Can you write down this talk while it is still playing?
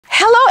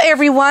Hello,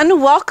 everyone.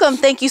 Welcome.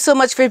 Thank you so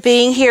much for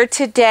being here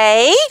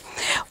today.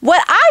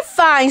 What I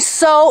find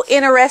so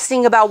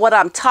interesting about what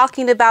I'm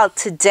talking about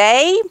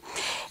today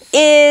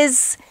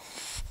is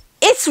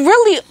it's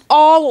really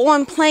all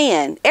on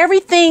plan.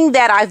 Everything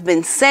that I've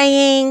been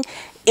saying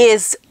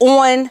is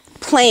on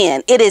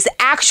plan. It is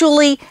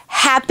actually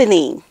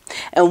happening.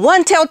 And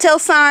one telltale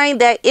sign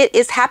that it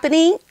is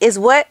happening is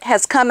what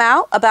has come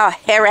out about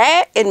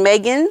Harry and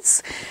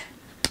Meghan's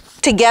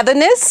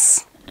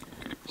togetherness.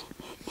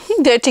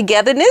 Their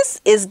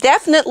togetherness is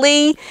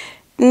definitely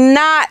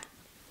not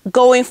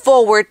going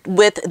forward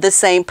with the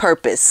same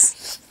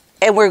purpose.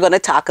 And we're going to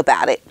talk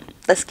about it.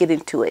 Let's get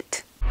into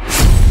it.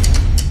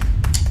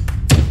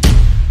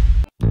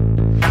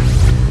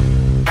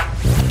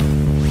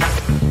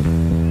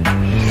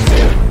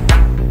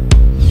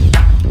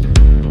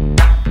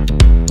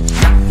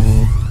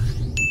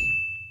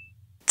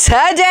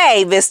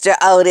 Today, Mr.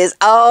 Otis,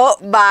 oh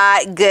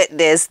my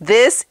goodness,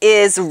 this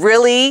is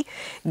really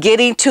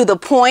getting to the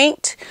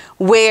point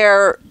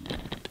where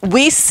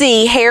we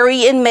see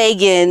Harry and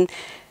Meghan,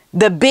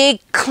 the big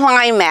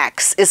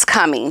climax is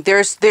coming.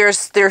 There's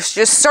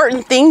just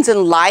certain things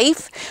in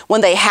life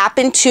when they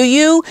happen to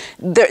you,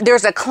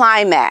 there's a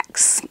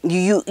climax.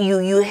 You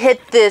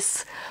hit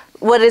this,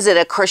 what is it,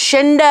 a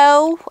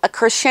crescendo?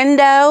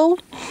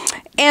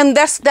 And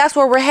that's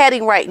where we're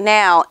heading right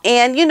now.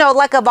 And, you know,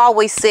 like I've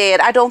always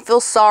said, I don't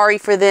feel sorry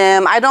for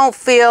them. I don't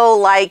feel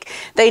like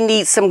they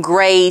need some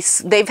grace.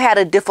 They've had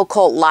a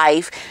difficult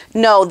life.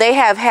 No, they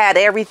have had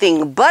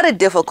everything but a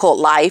difficult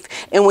life.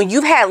 And when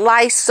you've had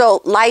life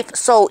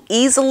so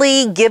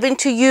easily given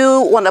to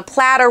you on a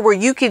platter where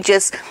you can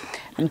just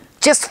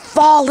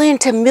fall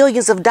into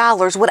millions of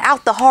dollars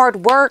without the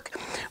hard work,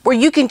 where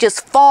you can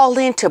just fall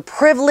into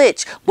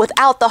privilege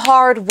without the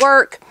hard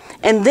work,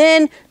 and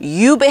then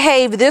you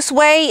behave this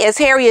way as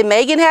Harry and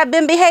Meghan have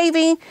been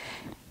behaving,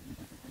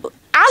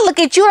 I look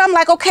at you and I'm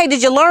like, okay,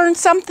 did you learn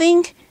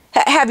something?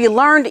 Have you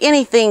learned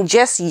anything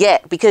just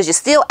yet? Because you're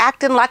still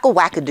acting like a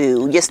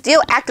wackadoo. You're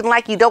still acting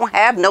like you don't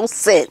have no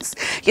sense.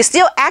 You're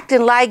still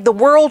acting like the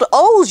world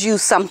owes you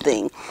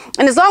something.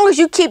 And as long as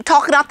you keep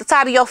talking out the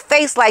side of your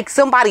face like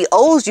somebody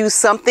owes you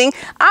something,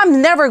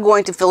 I'm never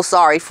going to feel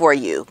sorry for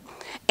you.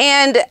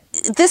 And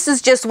this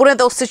is just one of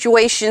those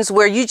situations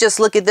where you just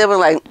look at them and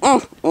like,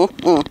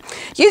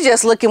 You're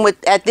just looking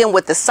at them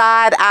with the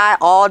side eye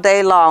all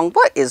day long.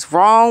 What is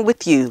wrong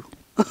with you?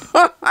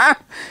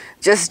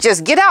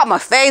 Just get out my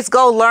face,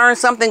 go learn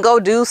something, go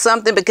do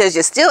something, because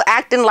you're still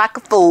acting like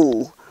a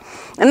fool.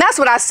 And that's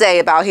what I say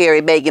about Harry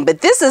and Meghan.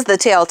 But this is the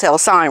telltale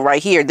sign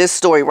right here, this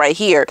story right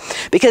here,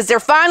 because they're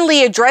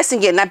finally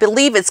addressing it. And I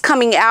believe it's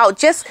coming out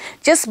just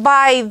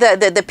by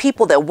the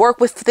people that work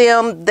with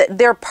them,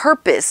 their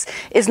purpose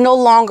is no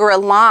longer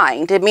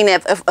aligned. I mean,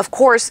 of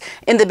course,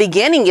 in the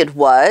beginning it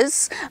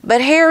was, but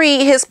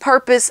Harry, his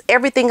purpose,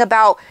 everything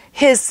about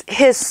his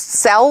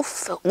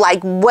self,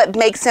 like what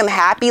makes him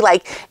happy,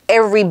 like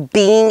every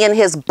being in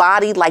his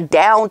body, like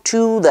down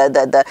to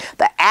the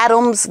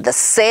atoms, the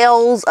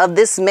cells of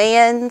this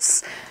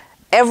man's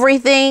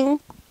everything,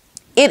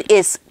 it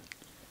is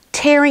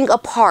tearing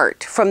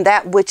apart from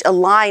that which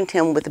aligned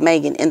him with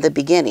Meghan in the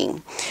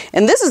beginning.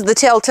 And this is the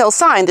telltale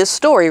sign, this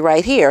story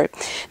right here.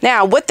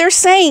 Now, what they're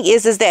saying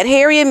is that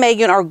Harry and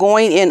Meghan are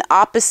going in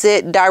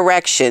opposite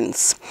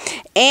directions.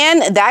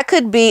 And that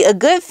could be a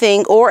good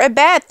thing or a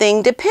bad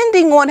thing,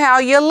 depending on how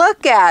you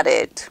look at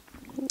it.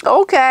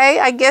 Okay,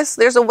 I guess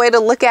there's a way to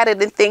look at it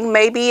and think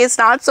maybe it's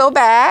not so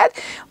bad.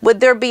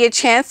 Would there be a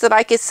chance that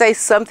I could say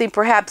something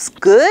perhaps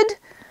good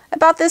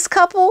about this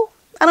couple?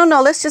 I don't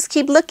know. Let's just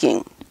keep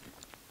looking.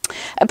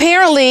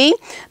 Apparently,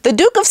 the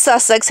Duke of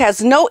Sussex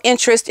has no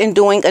interest in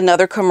doing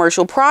another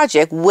commercial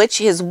project with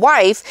his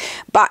wife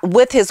by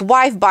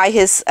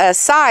his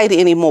side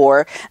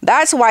anymore.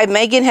 That's why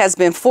Meghan has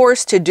been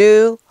forced to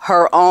do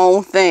her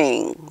own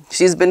thing.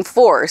 She's been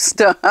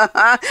forced.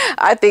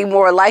 I think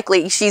more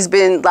likely she's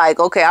been like,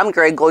 okay, I'm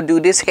going to go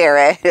do this,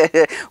 Harry.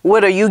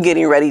 What are you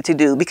getting ready to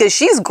do? Because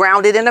she's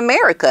grounded in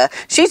America.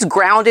 She's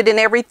grounded in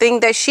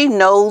everything that she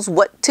knows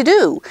what to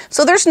do.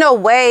 So there's no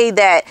way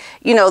that,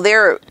 you know,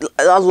 they're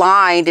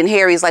aligned and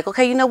Harry's like,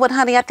 okay, you know what,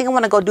 honey, I think I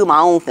want to go do my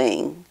own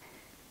thing.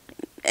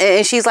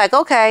 And she's like,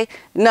 okay,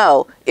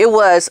 no, it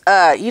was,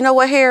 you know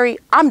what, Harry,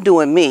 I'm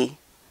doing me.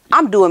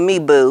 I'm doing me,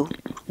 boo.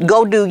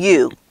 Go do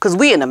you. Because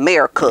we in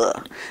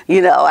America,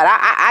 you know, and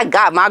I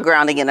got my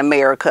grounding in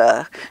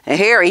America. And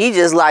Harry, he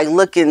just like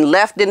looking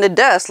left in the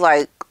dust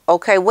like,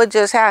 okay, what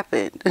just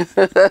happened?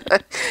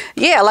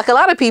 Yeah, like a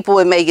lot of people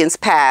in Meghan's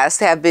past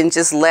have been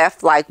just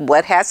left like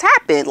what has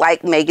happened,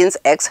 like Meghan's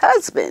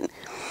ex-husband.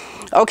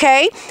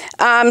 Okay,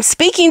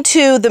 speaking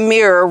to the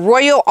Mirror,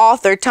 royal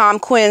author Tom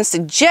Quinn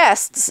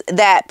suggests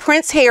that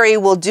Prince Harry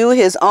will do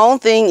his own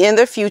thing in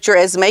the future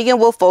as Meghan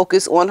will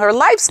focus on her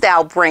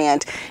lifestyle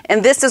brand.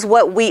 And this is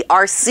what we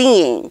are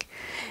seeing.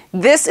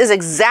 This is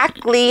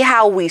exactly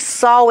how we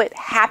saw it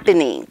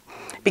happening,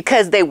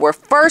 because they were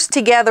first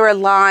together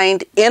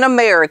aligned in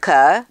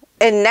America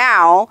And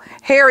now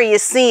Harry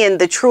is seeing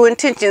the true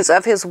intentions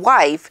of his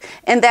wife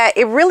and that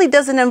it really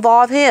doesn't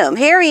involve him.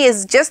 Harry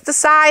is just a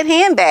side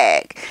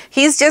handbag.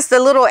 He's just a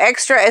little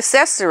extra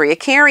accessory, a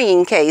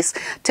carrying case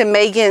to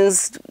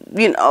Meghan's,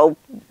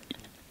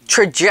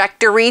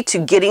 trajectory to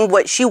getting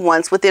what she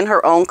wants within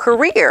her own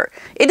career.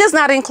 It does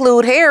not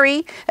include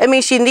Harry. I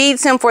mean, she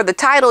needs him for the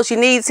title. She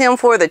needs him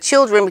for the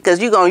children because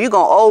you're gonna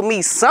owe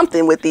me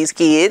something with these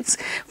kids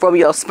from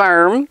your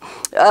sperm.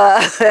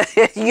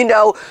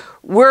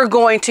 We're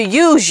going to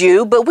use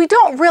you, but we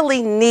don't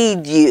really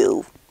need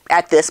you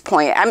at this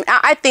point.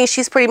 I think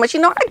she's pretty much,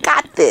 I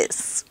got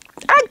this.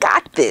 I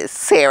got this,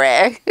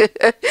 Sarah.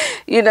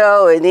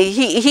 And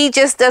he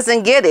just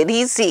doesn't get it.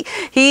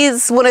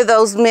 He's one of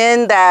those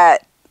men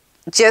that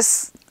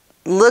just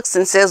looks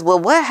and says, well,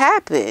 what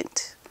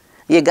happened?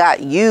 You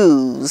got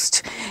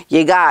used.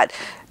 You got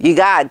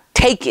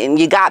taken.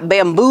 You got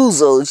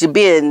bamboozled. You've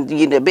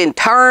been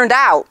turned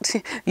out.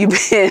 You've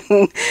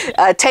been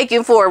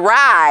taken for a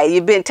ride.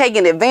 You've been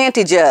taken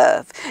advantage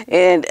of.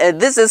 And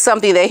this is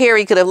something that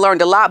Harry could have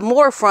learned a lot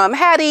more from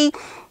had he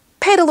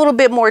paid a little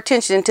bit more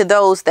attention to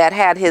those that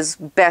had his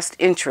best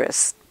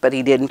interests. But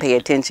he didn't pay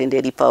attention,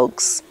 did he,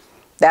 folks?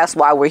 That's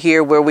why we're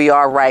here where we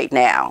are right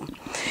now.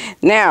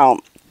 Now,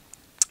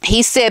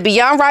 he said,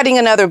 beyond writing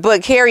another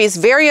book, Harry is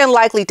very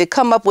unlikely to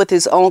come up with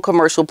his own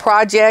commercial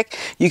project.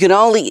 You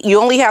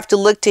only have to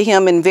look to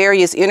him in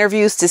various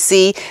interviews to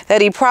see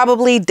that he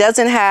probably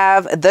doesn't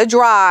have the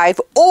drive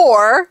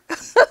or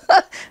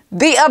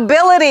the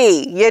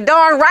ability. You're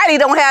darn right he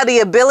don't have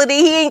the ability.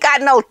 He ain't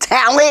got no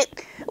talent.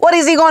 What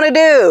is he going to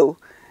do?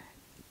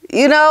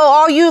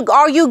 All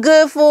you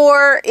good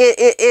for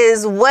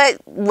is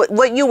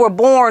what you were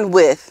born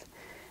with.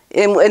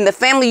 In the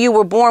family you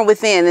were born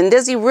within. And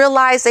does he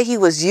realize that he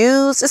was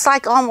used? It's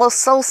like almost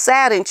so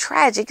sad and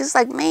tragic. It's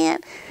like,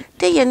 man,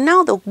 do you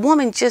know the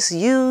woman just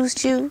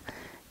used you?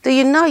 Do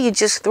you know you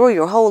just threw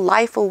your whole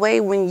life away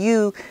when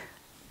you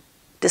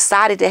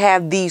decided to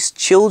have these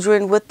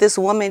children with this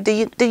woman?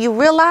 Do you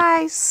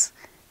realize?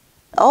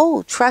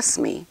 Oh, trust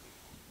me.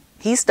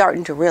 He's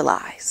starting to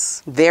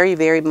realize. Very,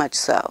 very much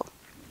so.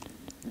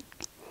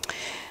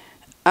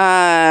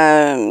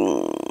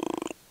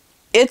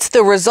 It's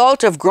the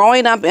result of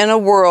growing up in a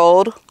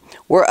world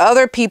where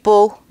other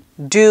people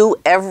do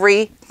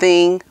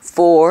everything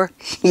for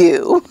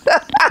you.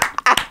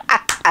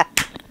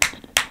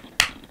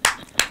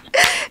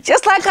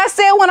 Just like I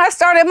said when I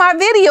started my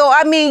video,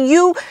 I mean,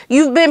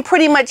 you've been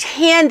pretty much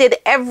handed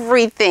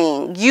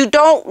everything. You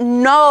don't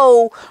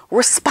know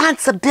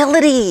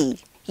responsibility.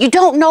 You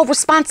don't know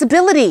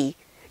responsibility.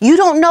 You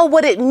don't know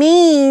what it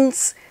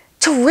means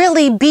to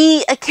really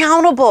be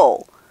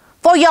accountable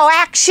for your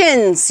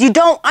actions. You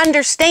don't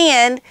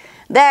understand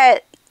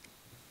that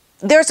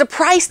there's a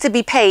price to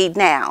be paid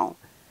now.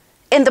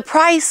 And the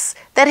price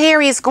that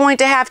Harry is going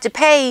to have to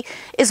pay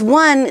is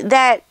one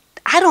that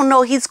I don't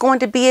know he's going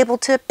to be able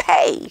to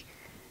pay.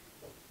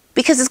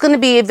 Because it's going to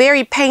be a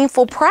very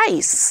painful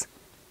price.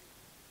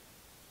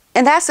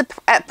 And that's a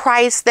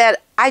price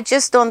that I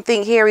just don't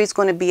think Harry's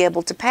going to be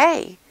able to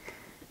pay.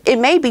 It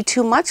may be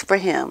too much for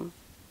him.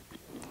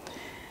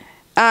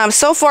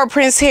 So far,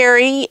 Prince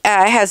Harry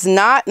has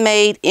not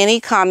made any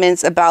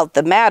comments about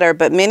the matter,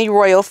 but many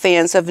royal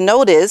fans have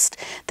noticed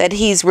that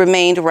he's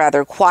remained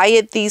rather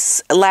quiet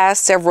these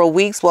last several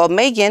weeks while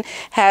Meghan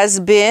has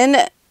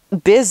been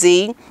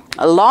busy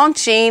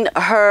launching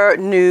her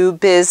new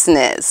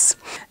business.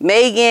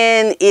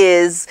 Meghan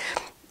is,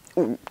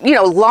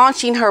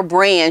 launching her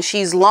brand.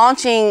 She's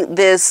launching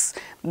this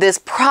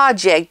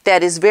project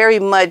that is very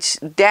much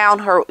down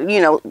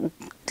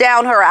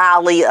her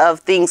alley of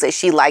things that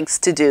she likes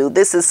to do.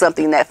 This is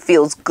something that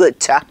feels good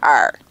to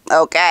her.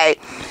 Okay.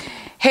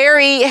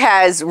 Harry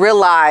has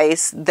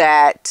realized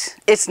that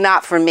it's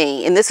not for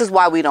me. And this is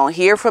why we don't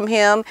hear from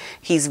him.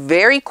 He's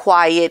very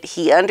quiet.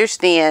 He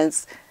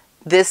understands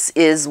this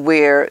is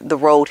where the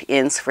road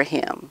ends for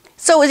him.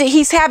 So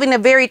he's having a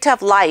very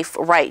tough life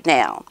right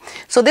now.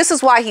 So this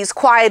is why he's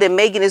quiet and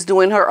Meghan is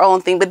doing her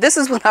own thing. But this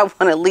is what I want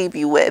to leave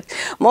you with.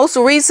 Most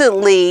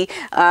recently,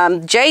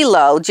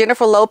 J-Lo,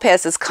 Jennifer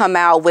Lopez, has come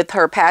out with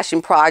her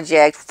passion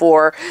project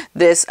for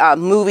this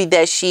movie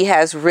that she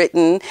has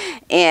written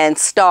and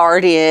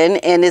starred in.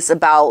 And it's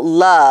about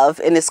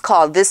love. And it's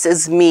called This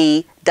Is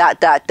Me, ...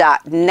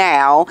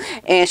 now.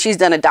 And she's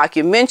done a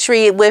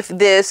documentary with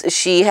this.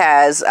 She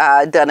has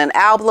done an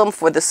album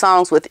for the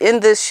songs within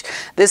this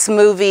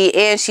movie,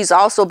 and she's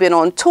also been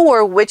on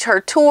tour, which her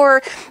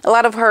tour, a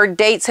lot of her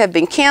dates have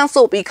been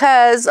canceled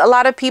because a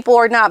lot of people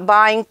are not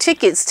buying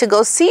tickets to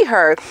go see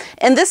her.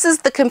 And this is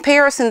the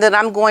comparison that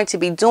I'm going to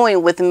be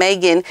doing with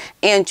Meghan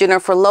and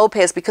Jennifer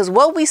Lopez, because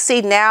what we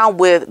see now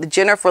with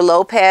Jennifer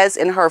Lopez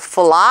and her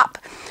flop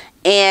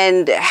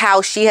and how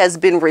she has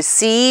been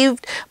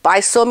received by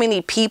so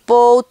many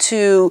people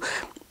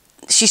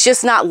she's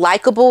just not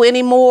likable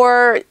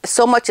anymore.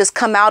 So much has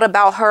come out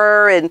about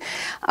her,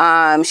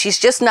 and she's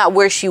just not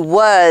where she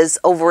was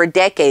over a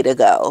decade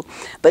ago.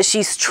 But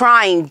she's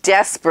trying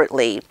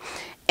desperately.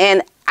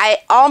 And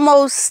I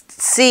almost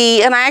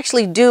see, and I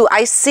actually do,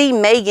 I see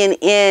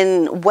Meghan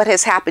in what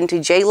has happened to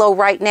J-Lo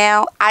right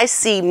now. I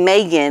see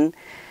Meghan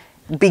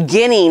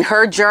beginning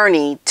her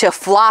journey to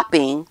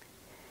flopping,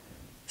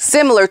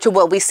 similar to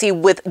what we see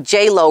with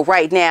J-Lo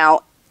right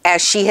now,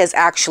 as she has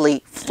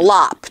actually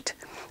flopped.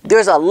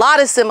 There's a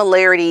lot of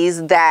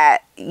similarities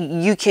that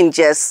you can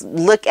just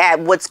look at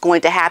what's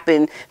going to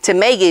happen to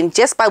Meghan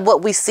just by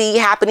what we see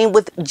happening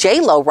with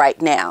J-Lo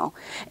right now.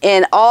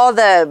 And all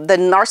the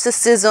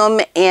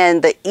narcissism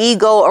and the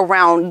ego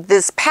around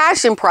this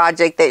passion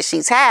project that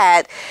she's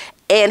had,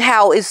 and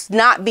how it's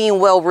not being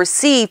well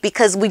received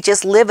because we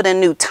just live in a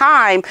new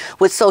time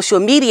with social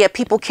media.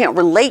 People can't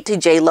relate to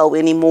J-Lo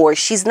anymore.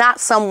 She's not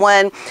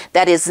someone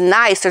that is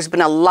nice. There's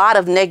been a lot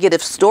of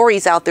negative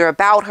stories out there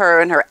about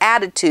her and her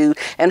attitude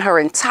and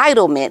her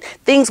entitlement,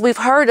 things we've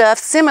heard of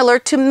similar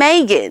to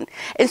Meghan.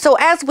 And so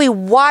as we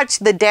watch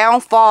the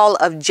downfall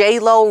of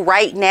J-Lo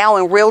right now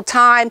in real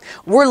time,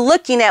 we're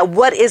looking at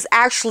what is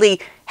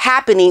actually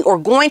happening or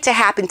going to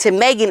happen to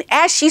Meghan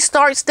as she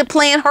starts to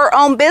plan her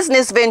own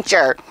business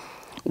venture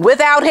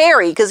without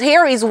Harry, because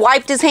Harry's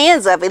wiped his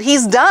hands of it.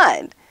 He's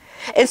done.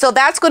 And so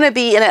that's going to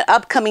be in an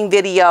upcoming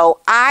video.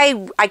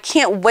 I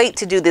can't wait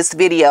to do this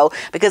video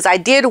because I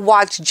did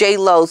watch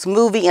J-Lo's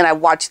movie and I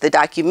watched the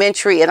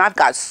documentary, and I've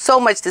got so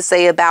much to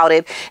say about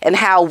it and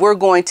how we're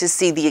going to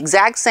see the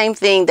exact same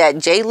thing that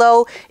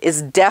J-Lo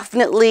is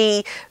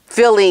definitely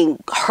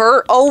feeling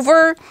hurt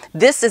over.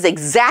 This is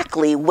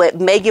exactly what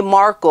Meghan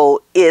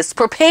Markle is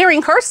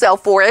preparing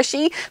herself for as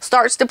she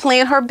starts to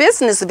plan her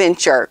business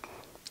venture.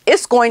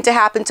 It's going to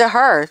happen to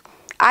her.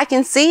 I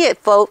can see it,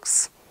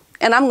 folks.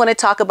 And I'm going to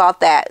talk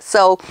about that.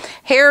 So,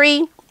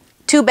 Harry,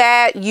 too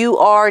bad you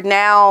are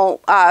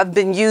now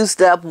been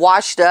used up,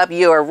 washed up.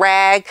 You're a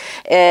rag.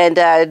 And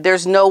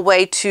there's no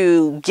way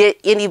to get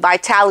any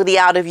vitality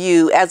out of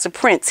you as a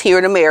prince here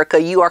in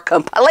America. You are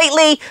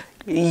completely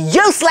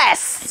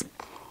useless.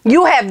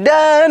 You have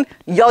done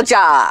your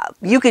job.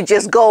 You could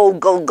just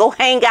go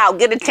hang out,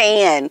 get a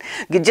tan.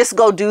 You just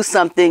go do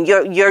something.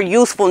 Your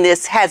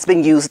usefulness has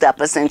been used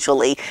up,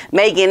 essentially.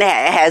 Meghan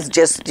has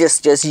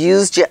just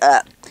used you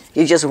up.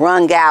 You just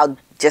wrung out,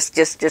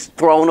 just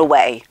thrown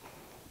away.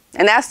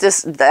 And that's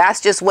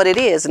just what it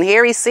is. And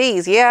Harry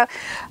sees,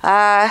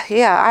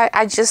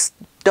 I just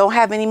don't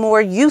have any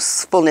more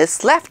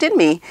usefulness left in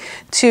me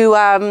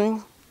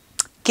to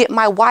get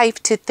my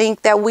wife to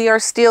think that we are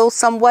still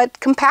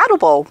somewhat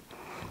compatible.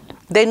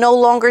 They no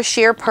longer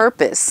share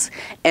purpose.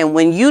 And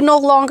when you no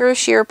longer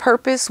share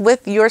purpose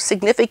with your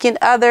significant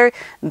other,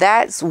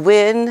 that's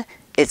when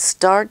it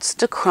starts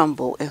to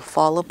crumble and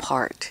fall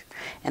apart.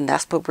 And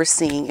that's what we're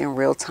seeing in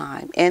real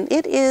time. And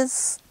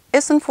it's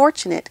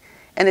unfortunate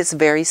and it's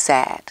very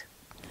sad.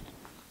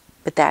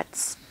 But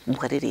that's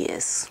what it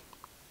is.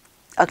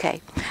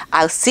 Okay,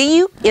 I'll see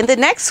you in the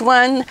next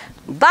one.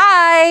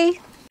 Bye.